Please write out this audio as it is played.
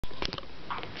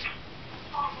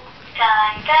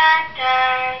Dun, dun,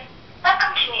 dun.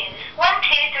 Welcome to News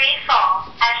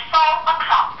 1234 at 4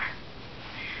 o'clock.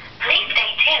 Please stay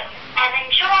tuned and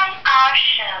enjoy our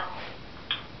show.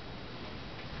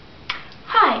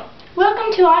 Hi,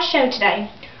 welcome to our show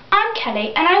today. I'm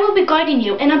Kelly and I will be guiding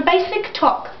you in a basic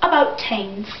talk about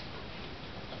teens.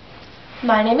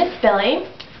 My name is Billy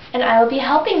and I will be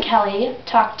helping Kelly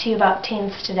talk to you about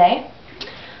teens today.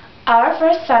 Our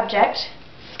first subject,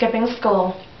 skipping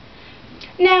school.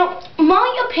 Now,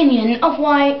 my opinion of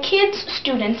why kids,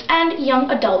 students and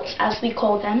young adults, as we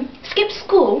call them, skip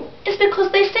school is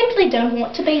because they simply don't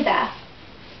want to be there.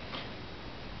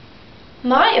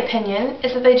 My opinion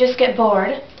is that they just get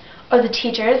bored, or the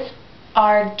teachers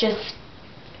are just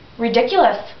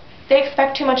ridiculous. They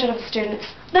expect too much out of the students.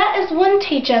 There is one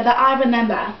teacher that I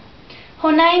remember.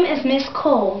 Her name is Miss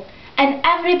Cole, and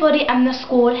everybody in the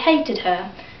school hated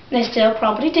her. They still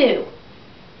probably do.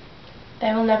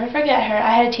 I will never forget her.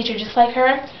 I had a teacher just like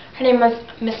her. Her name was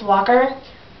Miss Walker.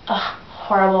 Ugh,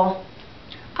 horrible.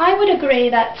 I would agree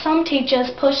that some teachers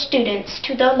push students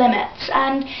to their limits,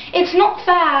 and it's not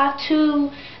fair to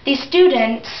the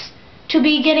students to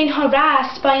be getting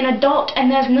harassed by an adult and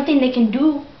there's nothing they can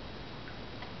do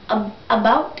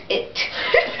about it.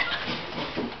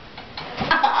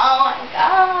 Oh my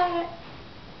God.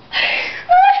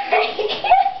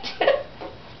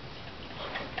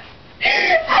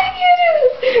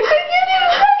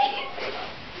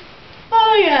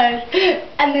 Oh my gosh.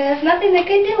 And there's nothing they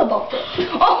can do about it.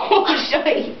 Oh,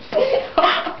 shite.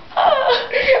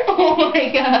 Oh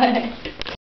my God.